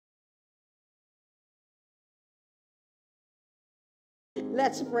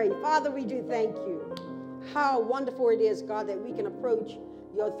Let's pray. Father, we do thank you. How wonderful it is, God, that we can approach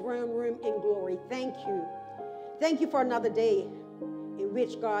your throne room in glory. Thank you. Thank you for another day in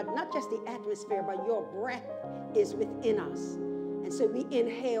which, God, not just the atmosphere, but your breath is within us. And so we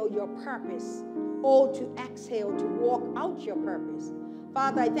inhale your purpose, all to exhale, to walk out your purpose.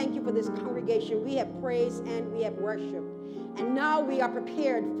 Father, I thank you for this congregation. We have praised and we have worshiped. And now we are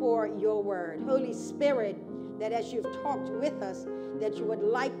prepared for your word. Holy Spirit, that as you've talked with us, that you would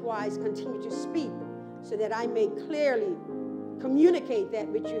likewise continue to speak so that I may clearly communicate that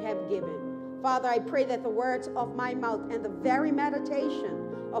which you have given. Father, I pray that the words of my mouth and the very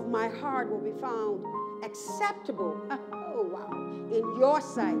meditation of my heart will be found acceptable, oh wow, in your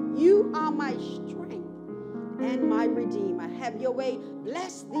sight. You are my strength and my Redeemer. Have your way.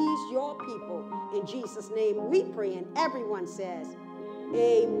 Bless these your people. In Jesus' name we pray, and everyone says,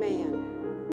 amen.